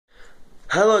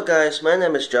Hello guys, my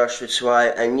name is Joshua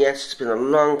Tswai, and yes, it's been a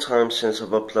long time since I've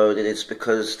uploaded. It's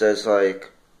because there's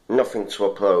like nothing to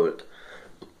upload.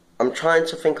 I'm trying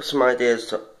to think of some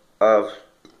ideas of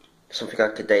something I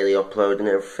could daily upload and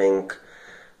everything,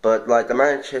 but like the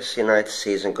Manchester United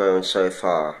season going so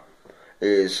far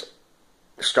is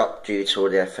stopped due to all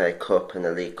the FA Cup and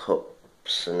the League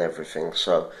Cups and everything.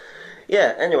 So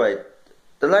yeah, anyway,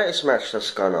 the latest match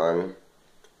that's gone on.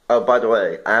 Oh, by the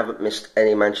way, I haven't missed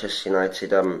any Manchester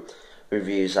United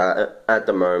reviews at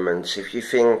the moment. If you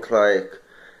think like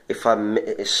if I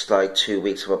miss like 2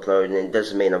 weeks of uploading, it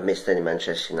doesn't mean I've missed any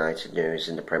Manchester United news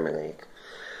in the Premier League.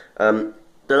 The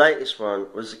latest one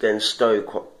was against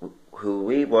Stoke, who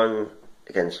we won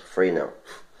against 3-0.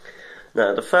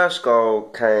 Now, the first goal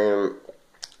came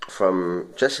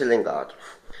from Jesse Lingard.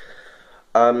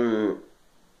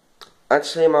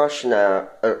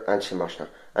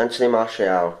 Anthony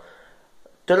Martial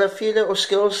done a few little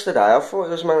skills today. I thought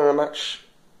he was man of the match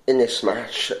in this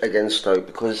match against Stoke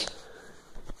because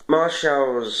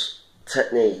Martial's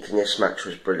technique in this match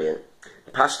was brilliant.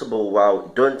 He passed the ball well.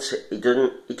 He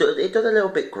done a little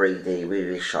bit greedy with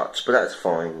his shots, but that's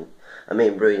fine. I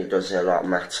mean, Rooney does it a lot,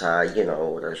 Mata, you know,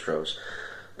 all those drills.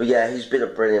 But yeah, he's been a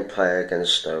brilliant player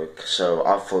against Stoke, so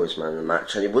I thought he was man of the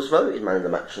match, and he was voted man of the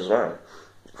match as well.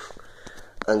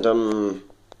 And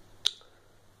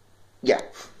yeah,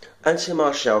 Anthony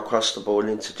Martial crossed the ball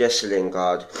into Jesse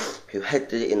Lingard, who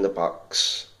headed it in the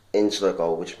box into the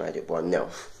goal, which made it 1-0.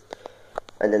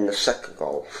 And then the second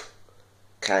goal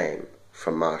came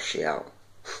from Martial.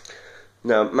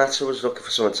 Now, Mata was looking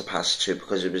for someone to pass to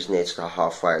because it was near to the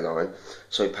halfway line,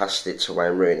 so he passed it to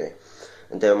Wayne Rooney.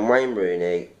 And then Wayne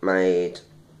Rooney made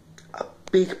a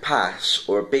big pass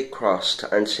or a big cross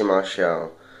to Anthony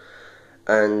Martial,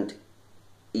 and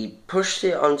he pushed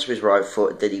it onto his right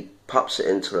foot, then he pops it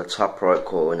into the top right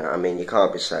corner. I mean, you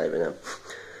can't be saving him.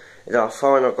 And our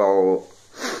final goal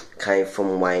came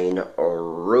from Wayne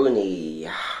Rooney.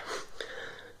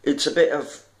 It's a bit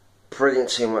of brilliant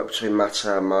teamwork between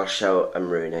Mata, Martial and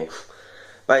Rooney.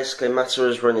 Basically, Mata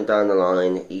was running down the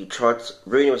line.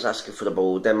 Rooney was asking for the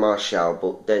ball, then Martial,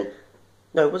 but then...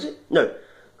 No, was it? No.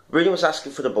 Rooney was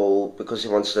asking for the ball because he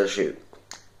wanted to shoot.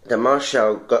 Then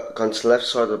Martial gone to the left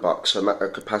side of the box so Mata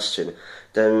could pass to him.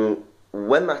 Then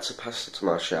when Mata passed it to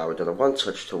Martial, we did a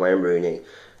one-touch to Wayne Rooney,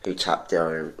 who tapped it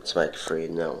home to make it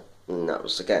 3-0. And that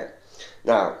was the game.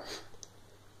 Now,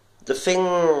 the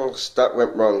things that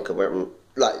went wrong,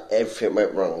 like everything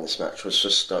went wrong in this match, was for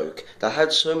Stoke. They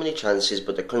had so many chances,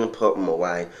 but they couldn't put them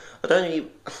away. I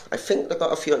think they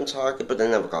got a few on target, but they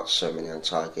never got so many on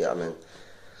target. I mean,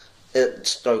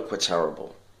 Stoke were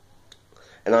terrible.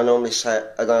 And I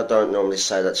don't normally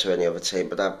say that to any other team,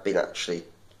 but they've been actually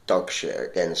dog shit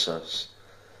against us.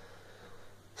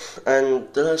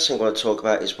 And the last thing I want to talk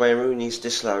about is Wayne Rooney's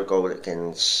disallowed goal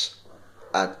against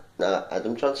Glenn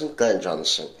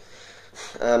Johnson.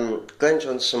 Glenn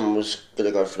Johnson was going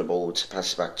to go for the ball to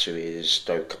pass it back to his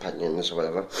Stoke companions or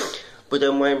whatever, but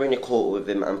then Wayne Rooney caught with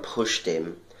him and pushed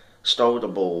him, stole the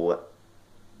ball,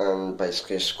 and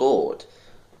basically scored.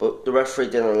 But the referee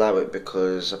didn't allow it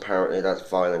because apparently that's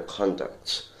violent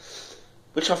conduct,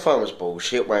 which I found was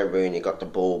bullshit. Wayne Rooney got the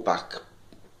ball back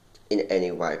in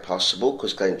any way possible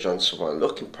because Glenn Johnson wasn't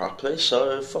looking properly,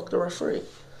 so fuck the referee.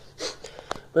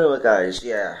 Well guys,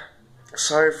 yeah,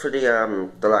 sorry for the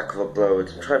lack of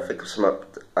upload. I'm trying to think of some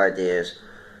ideas,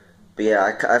 but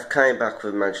yeah, I've came back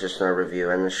with Manchester United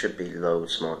review and there should be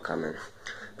loads more coming.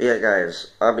 But yeah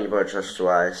guys, I've been your boy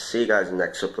Joshua. See you guys in the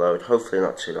next upload, hopefully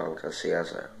not too long. I'll see you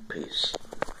guys later. Peace.